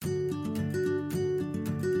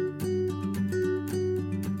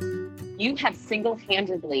You have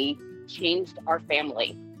single-handedly changed our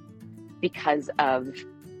family because of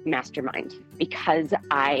Mastermind, because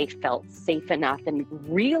I felt safe enough and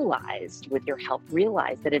realized, with your help,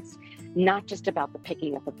 that it's not just about the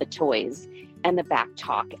picking up of the toys and the back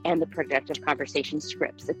talk and the productive conversation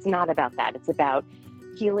scripts. It's not about that. It's about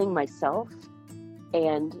healing myself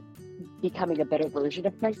and becoming a better version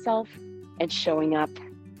of myself and showing up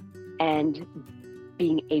and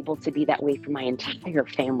being able to be that way for my entire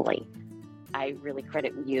family. I really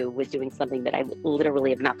credit you with doing something that I literally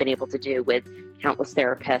have not been able to do with countless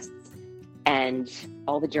therapists and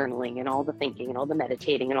all the journaling and all the thinking and all the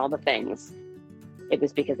meditating and all the things. It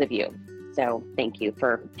was because of you. So thank you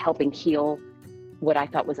for helping heal what I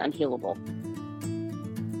thought was unhealable.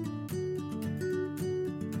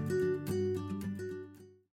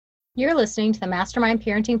 You're listening to the Mastermind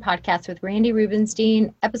Parenting Podcast with Randy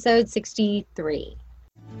Rubenstein, episode 63.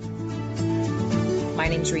 My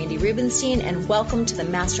name is Randy Rubenstein, and welcome to the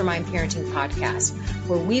Mastermind Parenting Podcast,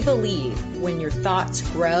 where we believe when your thoughts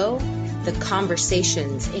grow, the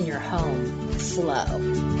conversations in your home flow.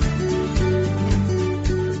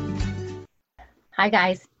 Hi,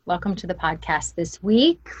 guys. Welcome to the podcast this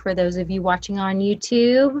week. For those of you watching on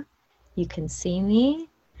YouTube, you can see me,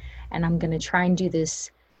 and I'm going to try and do this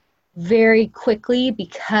very quickly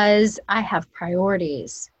because I have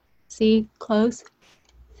priorities. See, close?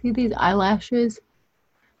 See these eyelashes?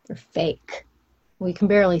 They're fake. We can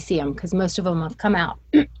barely see them because most of them have come out.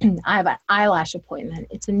 I have an eyelash appointment.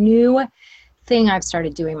 It's a new thing I've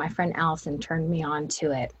started doing. My friend Allison turned me on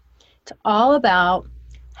to it. It's all about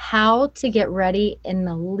how to get ready in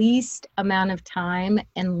the least amount of time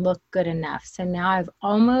and look good enough. So now I've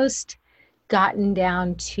almost gotten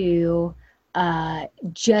down to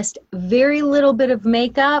just very little bit of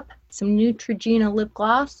makeup, some Neutrogena lip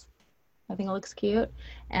gloss. I think it looks cute.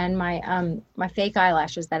 And my fake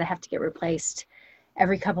eyelashes that I have to get replaced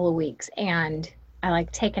every couple of weeks. And I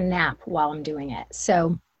take a nap while I'm doing it.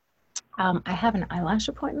 So I have an eyelash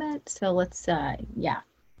appointment. So let's,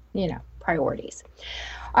 priorities.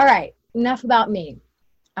 All right, enough about me.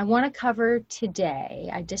 I want to cover today,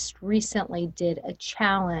 I just recently did a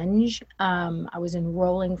challenge. I was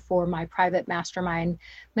enrolling for my private mastermind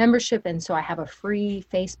membership. And so I have a free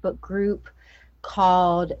Facebook group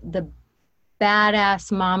called the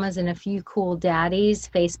Badass Mamas and a Few Cool Daddies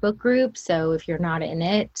Facebook group. So if you're not in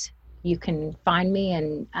it, you can find me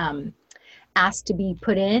and ask to be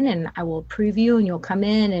put in, and I will approve you, and you'll come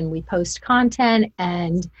in and we post content.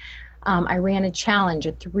 And I ran a challenge,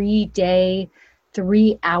 a 3-day,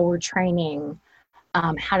 3-hour training,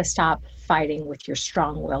 how to stop fighting with your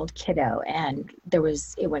strong-willed kiddo. And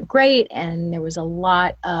it went great, and there was a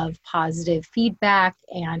lot of positive feedback,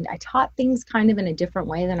 and I taught things kind of in a different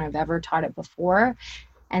way than I've ever taught it before.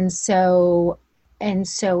 And so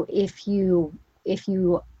if you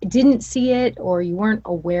didn't see it or you weren't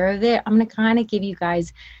aware of it, I'm going to kind of give you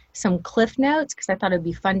guys some cliff notes because I thought it'd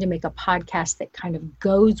be fun to make a podcast that kind of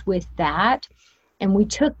goes with that. And we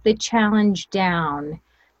took the challenge down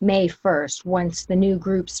May 1st once the new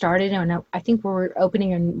group started. And I think we're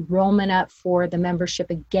opening enrollment up for the membership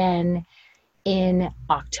again in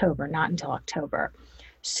October, not until October.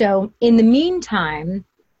 So in the meantime,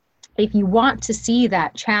 if you want to see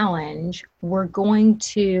that challenge, we're going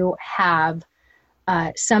to have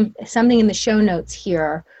something in the show notes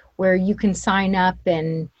here where you can sign up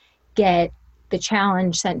and get the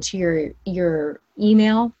challenge sent to your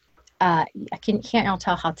email. I can't all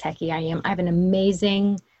tell how techie I am. I have an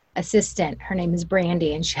amazing assistant. Her name is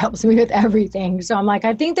Brandy, and she helps me with everything. So I'm I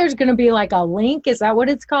think there's going to be a link. Is that what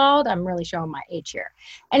it's called? I'm really showing my age here.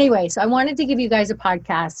 Anyway, so I wanted to give you guys a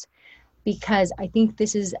podcast because I think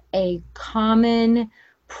this is a common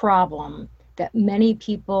problem that many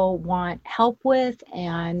people want help with.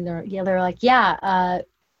 And they're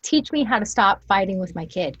teach me how to stop fighting with my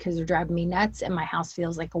kid because they're driving me nuts and my house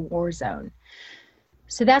feels like a war zone.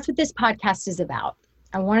 So that's what this podcast is about.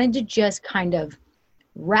 I wanted to just kind of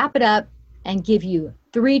wrap it up and give you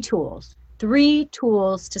 3 tools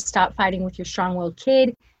to stop fighting with your strong-willed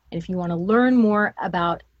kid. And if you want to learn more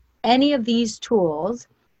about any of these tools,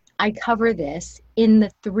 I cover this in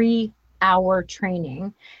the 3-hour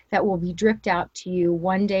training that will be dripped out to you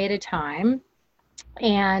one day at a time.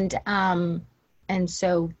 And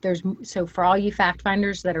so for all you fact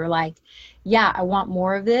finders that are I want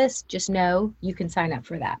more of this, just know you can sign up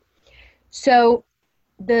for that. So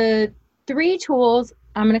the 3 tools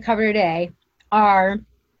I'm going to cover today are,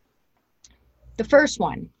 the first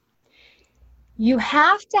one, you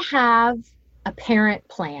have to have a parent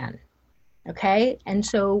plan, okay? And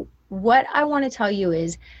so what I want to tell you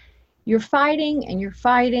is You're fighting and you're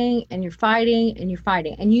fighting and you're fighting and you're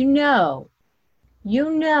fighting. And you know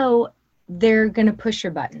they're going to push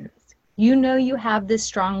your buttons. You know you have this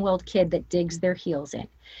strong-willed kid that digs their heels in.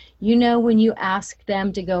 You know when you ask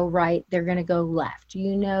them to go right, they're going to go left.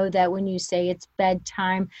 You know that when you say it's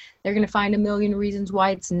bedtime, they're going to find a million reasons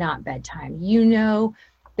why it's not bedtime. You know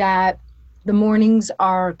that the mornings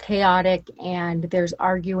are chaotic and there's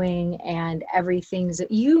arguing and everything's,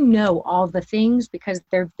 you know all the things because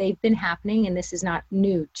they've been happening and this is not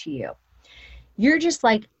new to you. You're just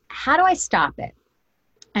like, how do I stop it?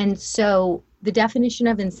 And so the definition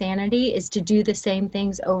of insanity is to do the same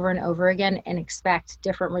things over and over again and expect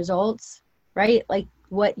different results, right? Like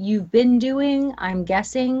what you've been doing, I'm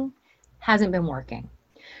guessing, hasn't been working.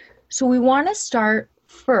 So we want to start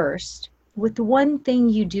first with the one thing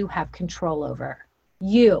you do have control over.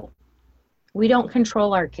 You. We don't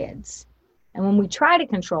control our kids. And when we try to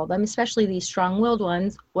control them, especially these strong-willed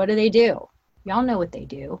ones, what do? Y'all know what they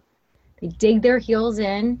do. They dig their heels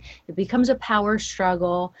in. It becomes a power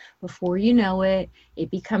struggle. Before you know it, it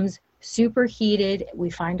becomes super heated.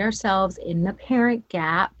 We find ourselves in the parent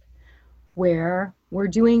gap where we're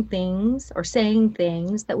doing things or saying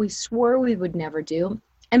things that we swore we would never do.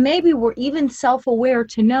 And maybe we're even self-aware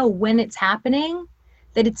to know when it's happening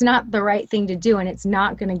that it's not the right thing to do and it's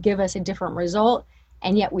not going to give us a different result.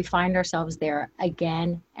 And yet we find ourselves there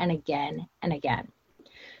again and again and again.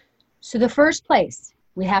 So the first place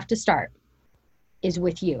we have to start is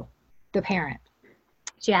with you, the parent.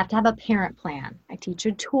 So you have to have a parent plan. I teach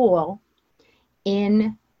a tool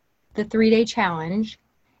in the 3-day challenge,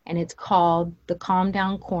 and it's called the Calm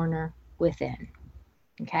Down Corner Within.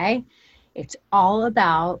 Okay? It's all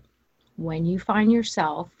about when you find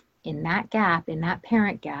yourself in that gap, in that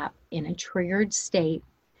parent gap, in a triggered state,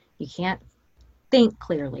 you can't think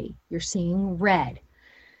clearly. You're seeing red.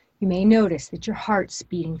 You may notice that your heart's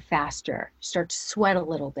beating faster. You start to sweat a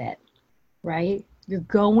little bit, right? Your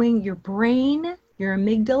brain, your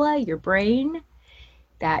amygdala, your brain,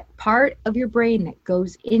 that part of your brain that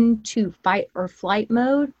goes into fight or flight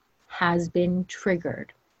mode has been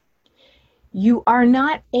triggered. You are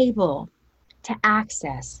not able to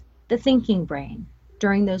access the thinking brain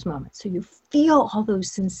during those moments. So you feel all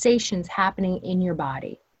those sensations happening in your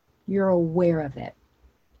body. You're aware of it.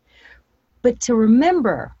 But to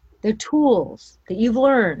remember the tools that you've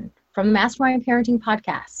learned from the Mastermind Parenting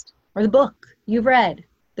podcast or the book you've read,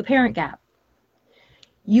 The Parent Gap,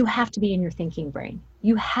 you have to be in your thinking brain.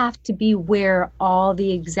 You have to be where all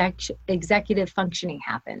the executive functioning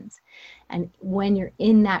happens. And when you're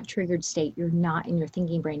in that triggered state, you're not in your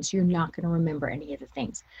thinking brain, so you're not going to remember any of the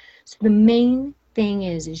things. So the main thing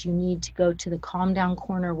is you need to go to the calm down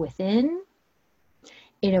corner within.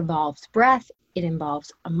 It involves breath. It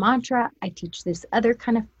involves a mantra. I teach this other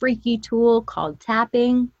kind of freaky tool called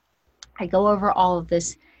tapping. I go over all of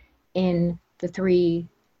this in the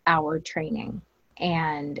 3-hour training.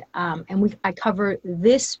 And I cover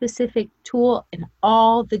this specific tool and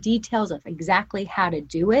all the details of exactly how to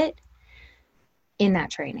do it in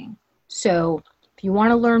that training. So if you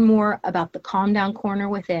want to learn more about the Calm Down Corner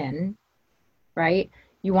Within, right,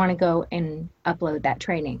 you want to go and upload that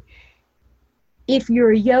training. If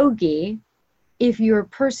you're a yogi, if you're a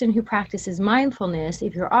person who practices mindfulness,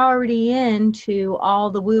 if you're already into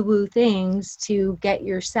all the woo-woo things to get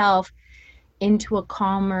yourself into a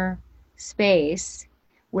calmer space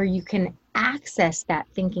where you can access that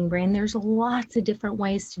thinking brain, there's lots of different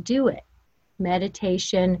ways to do it.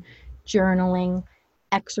 Meditation, journaling,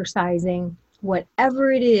 exercising,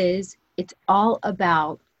 whatever it is, it's all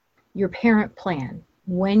about your parent plan.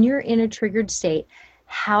 When you're in a triggered state,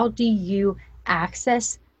 how do you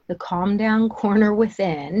access the calm down corner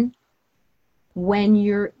within when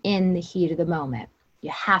you're in the heat of the moment?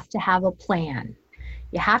 You have to have a plan.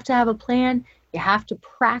 You have to have a plan. You have to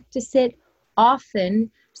practice it often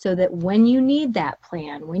so that when you need that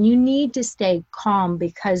plan, when you need to stay calm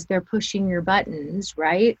because they're pushing your buttons,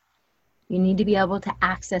 right? You need to be able to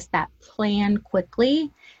access that plan quickly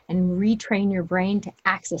and retrain your brain to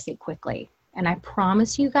access it quickly. And I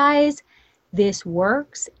promise you guys, this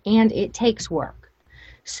works and it takes work.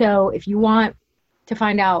 So if you want to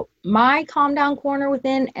find out my Calm Down Corner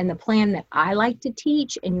Within and the plan that I like to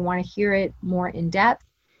teach and you want to hear it more in depth,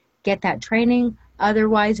 get that training.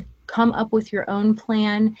 Otherwise, come up with your own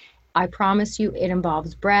plan. I promise you it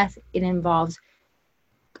involves breath. It involves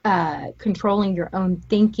controlling your own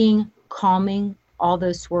thinking, calming all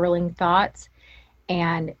those swirling thoughts,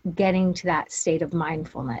 and getting to that state of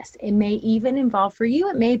mindfulness. It may even involve, for you,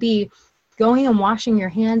 it may be going and washing your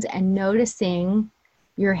hands and noticing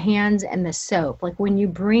your hands and the soap. Like when you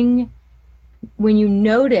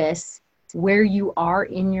notice where you are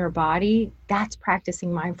in your body, that's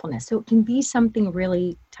practicing mindfulness. So it can be something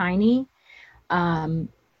really tiny.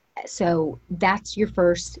 So that's your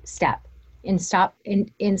first step. In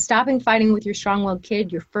stopping fighting with your strong-willed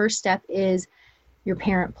kid, your first step is your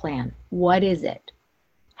parent plan. What is it?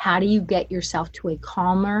 How do you get yourself to a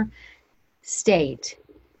calmer state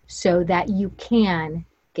so that you can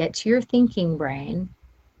get to your thinking brain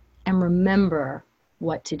and remember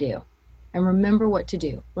what to do? And remember what to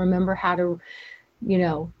do. Remember how to,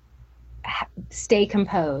 stay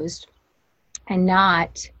composed and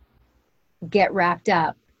not get wrapped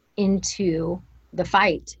up into the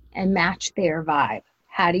fight and match their vibe.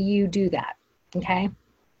 How do you do that? Okay?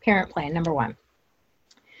 Parent plan, number one.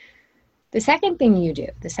 The second thing you do,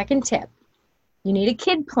 the second tip, you need a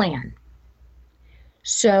kid plan.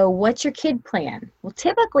 So what's your kid plan? Well,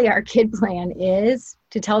 typically our kid plan is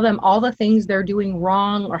to tell them all the things they're doing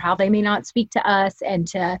wrong or how they may not speak to us and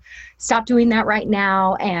to stop doing that right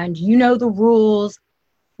now. And you know the rules.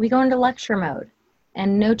 We go into lecture mode.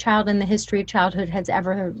 And no child in the history of childhood has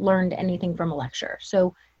ever learned anything from a lecture.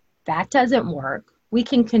 So that doesn't work. We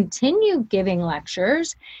can continue giving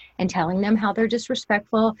lectures and telling them how they're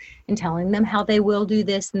disrespectful and telling them how they will do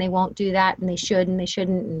this and they won't do that and they should and they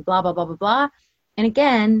shouldn't and blah, blah, blah, blah, blah. And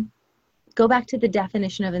again, go back to the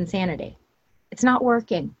definition of insanity. It's not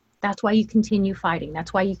working. That's why you continue fighting.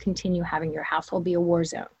 That's why you continue having your household be a war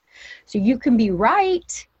zone. So you can be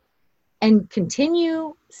right and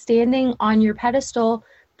continue standing on your pedestal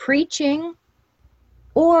preaching,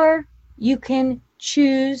 or you can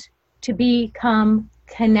choose to become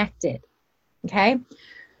connected. Okay?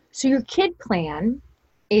 So your kid plan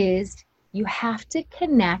is you have to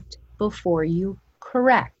connect before you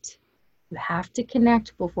correct. You have to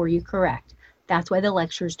connect before you correct. That's why the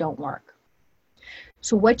lectures don't work.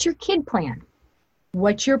 So what's your kid plan?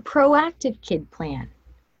 What's your proactive kid plan?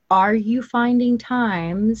 Are you finding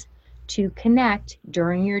times to connect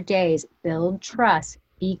during your days, build trust,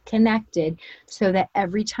 be connected, so that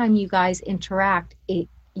every time you guys interact,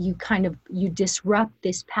 you disrupt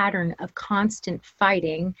this pattern of constant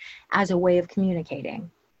fighting as a way of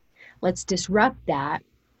communicating. Let's disrupt that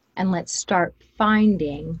and let's start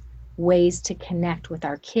finding ways to connect with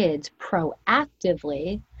our kids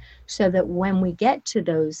proactively so that when we get to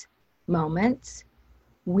those moments,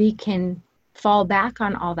 we can fall back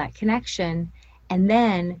on all that connection, and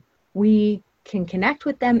then we can connect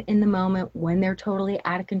with them in the moment when they're totally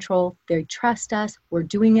out of control. They trust us. We're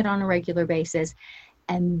doing it on a regular basis.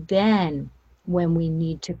 And then when we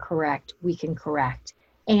need to correct, we can correct.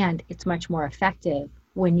 And it's much more effective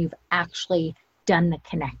when you've actually done the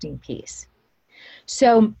connecting piece.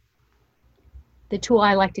 So the tool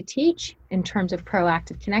I like to teach in terms of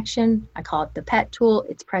proactive connection, I call it the PET tool.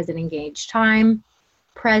 It's present engaged time.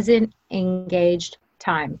 Present engaged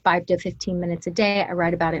time, 5 to 15 minutes a day. I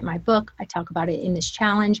write about it in my book. I talk about it in this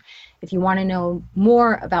challenge. If you want to know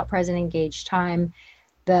more about present engaged time,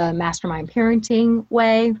 the Mastermind Parenting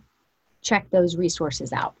Way, check those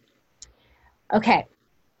resources out. Okay,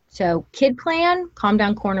 so kid plan, calm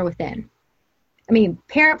down, corner within.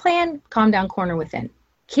 Parent plan, calm down, corner within.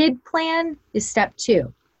 Kid plan is step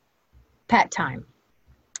 2, pet time.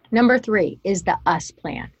 Number 3 is the us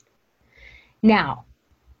plan. Now,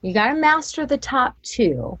 you got to master the top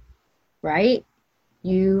 2, right?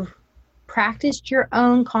 You've practiced your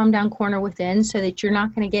own calm down, corner within so that you're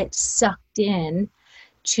not going to get sucked in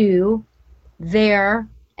to their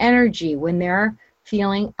energy when they're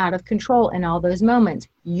feeling out of control in all those moments.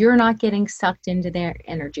 You're not getting sucked into their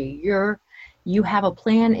energy. You have a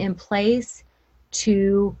plan in place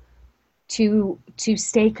to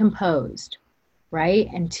stay composed, right?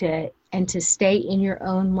 And to stay in your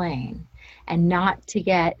own lane and not to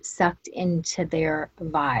get sucked into their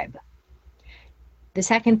vibe. The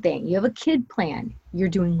second thing, you have a kid plan. You're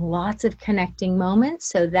doing lots of connecting moments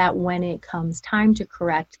so that when it comes time to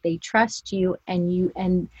correct, they trust you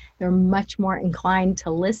and they're much more inclined to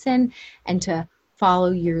listen and to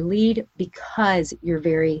follow your lead because you're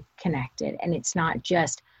very connected. And it's not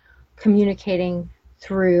just communicating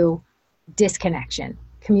through disconnection,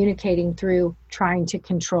 communicating through trying to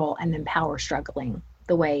control and then power struggling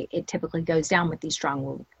the way it typically goes down with these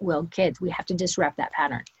strong-willed kids. We have to disrupt that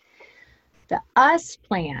pattern. The us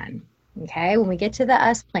plan, okay, when we get to the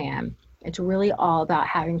us plan, it's really all about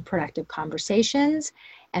having productive conversations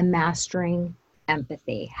and mastering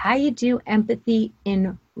empathy. How you do empathy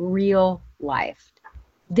in real life.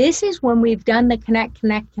 This is when we've done the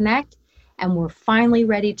connect, and we're finally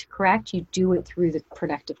ready to correct. You do it through the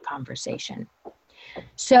productive conversation.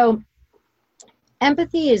 So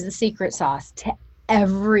empathy is the secret sauce to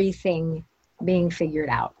everything being figured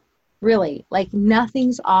out. Really, like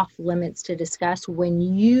nothing's off limits to discuss when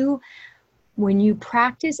you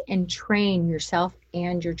practice and train yourself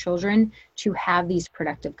and your children to have these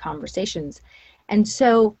productive conversations. And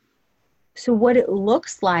so what it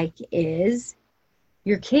looks like is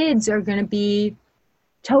your kids are going to be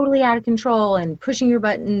totally out of control and pushing your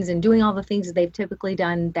buttons and doing all the things that they've typically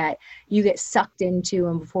done that you get sucked into,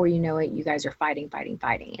 and before you know it, you guys are fighting.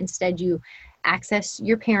 Instead, you access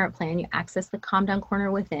your parent plan, you access the calm down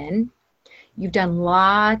corner within. You've done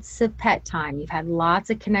lots of pet time. You've had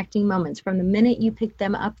lots of connecting moments from the minute you pick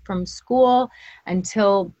them up from school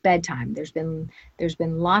until bedtime. There's been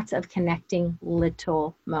lots of connecting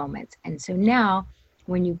little moments. And so now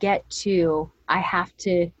when you get to,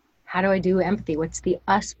 how do I do empathy? What's the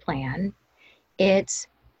us plan? It's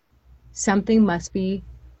something must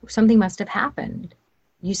have happened.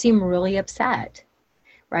 You seem really upset,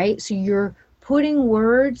 right? So you're putting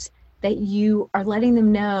words that you are letting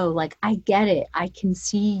them know, like, I get it. I can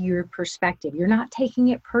see your perspective. You're not taking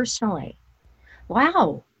it personally.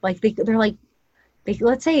 Wow. Like they're like,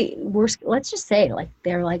 let's just say like,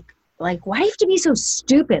 they're like, why do you have to be so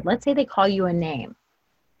stupid? Let's say they call you a name.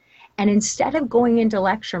 And instead of going into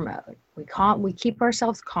lecture mode, we keep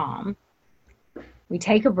ourselves calm. We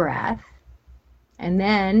take a breath, and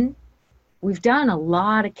then we've done a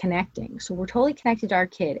lot of connecting. So we're totally connected to our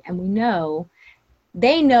kid, and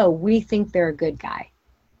they know we think they're a good guy.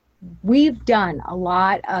 We've done a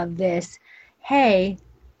lot of this. Hey,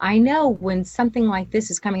 I know when something like this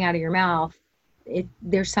is coming out of your mouth,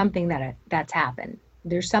 there's something that's happened.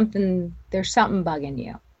 There's something bugging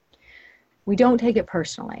you. We don't take it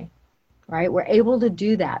personally, right? We're able to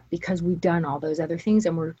do that because we've done all those other things,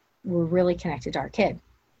 and we're really connected to our kid.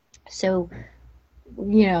 So,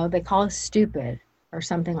 they call us stupid or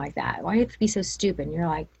something like that. Why do you have to be so stupid? And you're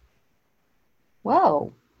like,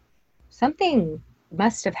 whoa, something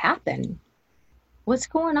must have happened. What's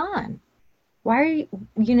going on? Why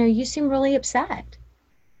are you seem really upset.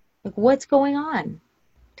 Like, what's going on?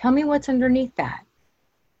 Tell me what's underneath that.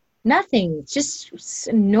 Nothing. It's just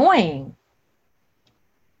annoying.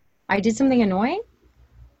 I did something annoying?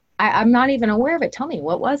 I'm not even aware of it. Tell me,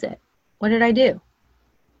 what was it? What did I do?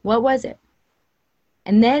 What was it?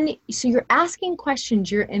 And then, so you're asking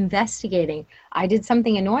questions, you're investigating. I did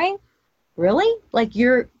something annoying? Really? Like,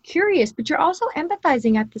 you're curious, but you're also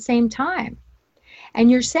empathizing at the same time. And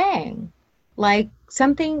you're saying, like,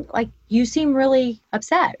 something like, you seem really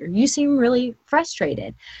upset, or you seem really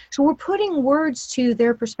frustrated. So we're putting words to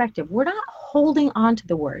their perspective. We're not holding on to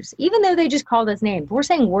the words, even though they just called us names. We're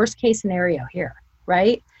saying worst case scenario here,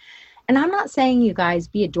 right? And I'm not saying you guys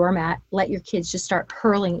be a doormat, let your kids just start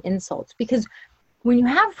hurling insults, because when you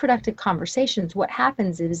have productive conversations, what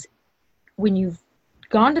happens is when you've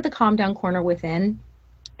gone to the calm down corner within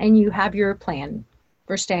and you have your plan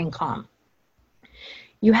for staying calm,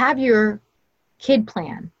 you have your kid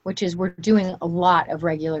plan, which is we're doing a lot of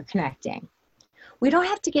regular connecting. We don't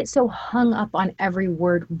have to get so hung up on every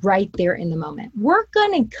word right there in the moment. We're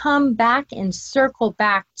going to come back and circle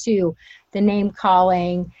back to the name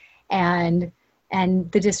calling and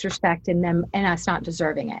the disrespect in them and us not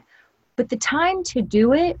deserving it. But the time to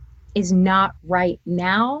do it is not right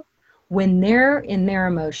now, when they're in their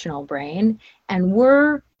emotional brain and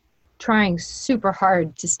we're trying super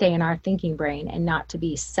hard to stay in our thinking brain and not to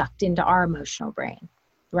be sucked into our emotional brain,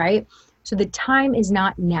 right? So the time is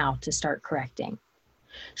not now to start correcting.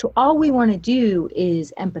 So all we want to do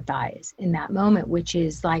is empathize in that moment, which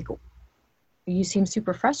is like, you seem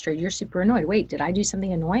super frustrated. You're super annoyed. Wait, did I do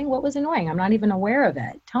something annoying? What was annoying? I'm not even aware of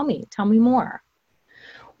it. Tell me more.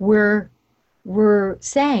 We're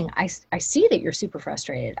saying, I see that you're super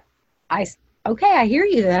frustrated. Okay, I hear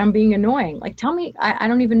you that I'm being annoying. Like, tell me, I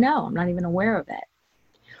don't even know. I'm not even aware of it.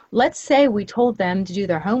 Let's say we told them to do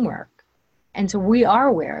their homework, and so we are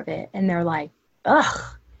aware of it, and they're like,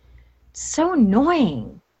 ugh, it's so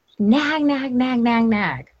annoying. Nag, nag, nag, nag,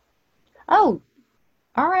 nag. Oh,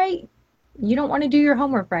 all right. You don't want to do your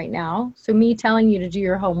homework right now, so me telling you to do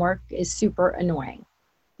your homework is super annoying.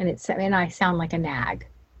 And I sound like a nag.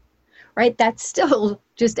 Right? That's still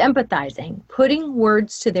just empathizing, putting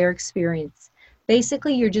words to their experience.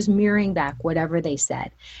 Basically, you're just mirroring back whatever they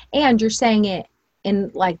said. And you're saying it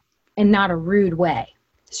in not a rude way.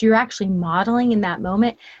 So you're actually modeling in that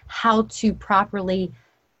moment how to properly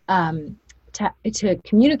to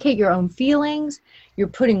communicate your own feelings. You're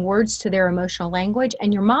putting words to their emotional language,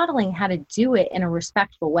 and you're modeling how to do it in a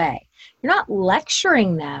respectful way. You're not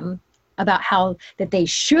lecturing them about how that they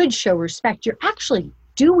should show respect. You're actually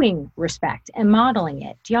doing respect and modeling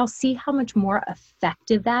it. Do y'all see how much more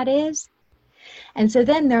effective that is? And so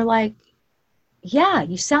then they're like, yeah,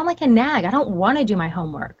 you sound like a nag. I don't want to do my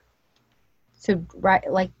homework. So, right,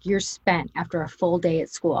 like you're spent after a full day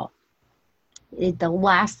at school. The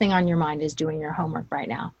last thing on your mind is doing your homework right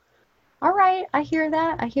now. All right, I hear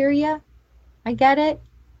that. I hear you. I get it.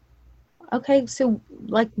 Okay, so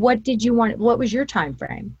like what did you want? What was your time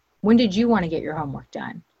frame? When did you want to get your homework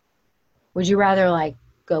done? Would you rather like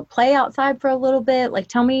go play outside for a little bit? Like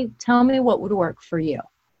tell me what would work for you.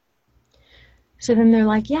 So then they're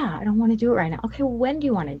like, yeah, I don't want to do it right now. Okay, well, when do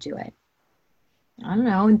you want to do it? I don't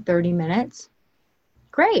know, in 30 minutes.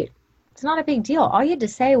 Great. It's not a big deal. All you had to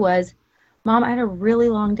say was, Mom, I had a really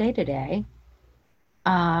long day today.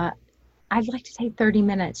 I'd like to take 30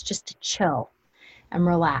 minutes just to chill and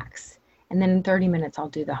relax. And then in 30 minutes, I'll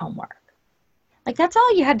do the homework. Like, that's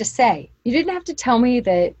all you had to say. You didn't have to tell me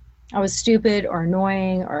that I was stupid or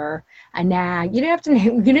annoying or a nag. You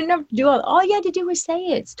didn't have to do all you had to do was say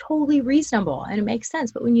it. It's totally reasonable and it makes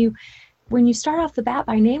sense. But when you start off the bat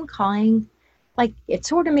by name calling, like it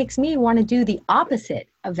sort of makes me want to do the opposite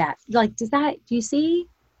of that. Like, do you see?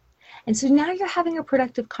 And so now you're having a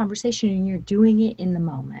productive conversation and you're doing it in the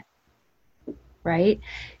moment, right?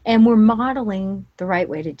 And we're modeling the right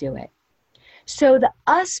way to do it. So the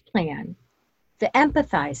us plan, the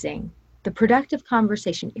empathizing, the productive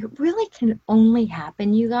conversation, it really can only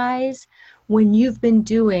happen, you guys, when you've been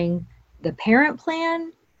doing the parent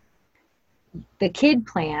plan, the kid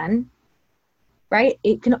plan, right?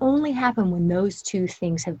 It can only happen when those two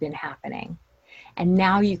things have been happening. And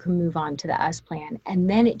now you can move on to the us plan. And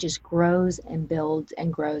then it just grows and builds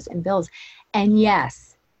and grows and builds. And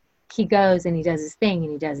yes, he goes and he does his thing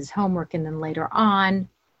and he does his homework. And then later on,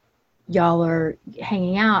 y'all are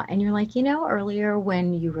hanging out and you're like, earlier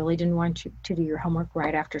when you really didn't want to do your homework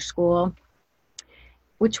right after school,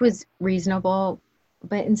 which was reasonable,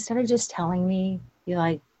 but instead of just telling me, you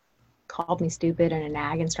like called me stupid and a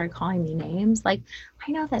nag and started calling me names. Like,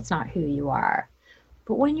 I know that's not who you are,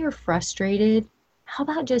 but when you're frustrated, how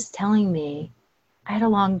about just telling me I had a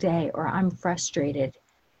long day or I'm frustrated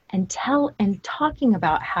and talking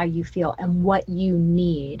about how you feel and what you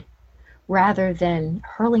need rather than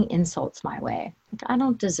hurling insults my way. Like, I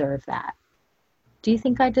don't deserve that. Do you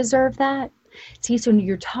think I deserve that? See, so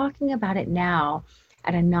you're talking about it now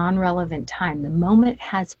at a non-relevant time. The moment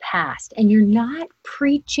has passed and you're not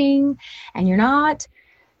preaching and you're not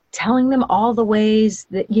telling them all the ways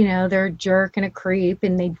that, they're a jerk and a creep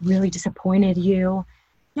and they really disappointed you.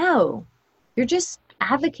 No, you're just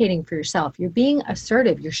advocating for yourself. You're being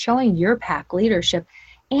assertive. You're showing your pack leadership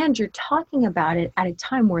and you're talking about it at a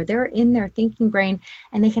time where they're in their thinking brain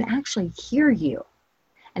and they can actually hear you.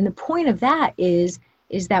 And the point of that is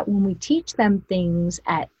that when we teach them things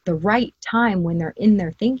at the right time when they're in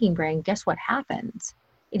their thinking brain, guess what happens?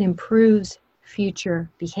 It improves future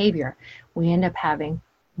behavior. We end up having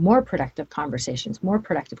more productive conversations.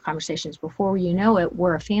 Before you know it,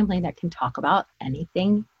 we're a family that can talk about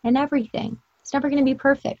anything and everything. It's never going to be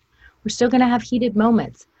perfect. We're still going to have heated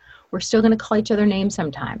moments. We're still going to call each other names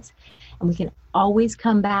sometimes. And we can always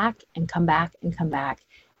come back and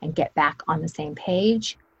get back on the same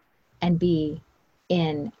page and be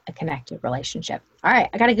in a connected relationship. All right,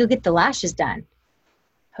 I got to go get the lashes done.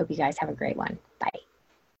 Hope you guys have a great one. Bye.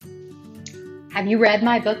 Have you read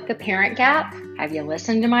my book, The Parent Gap? Have you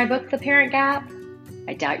listened to my book, The Parent Gap?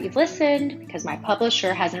 I doubt you've listened because my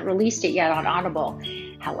publisher hasn't released it yet on Audible.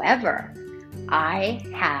 However, I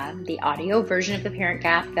have the audio version of The Parent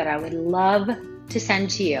Gap that I would love to send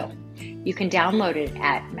to you. You can download it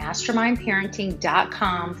at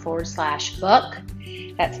mastermindparenting.com/book.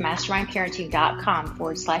 That's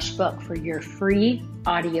mastermindparenting.com/book for your free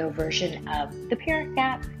audio version of The Parent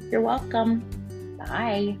Gap. You're welcome.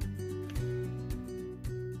 Bye.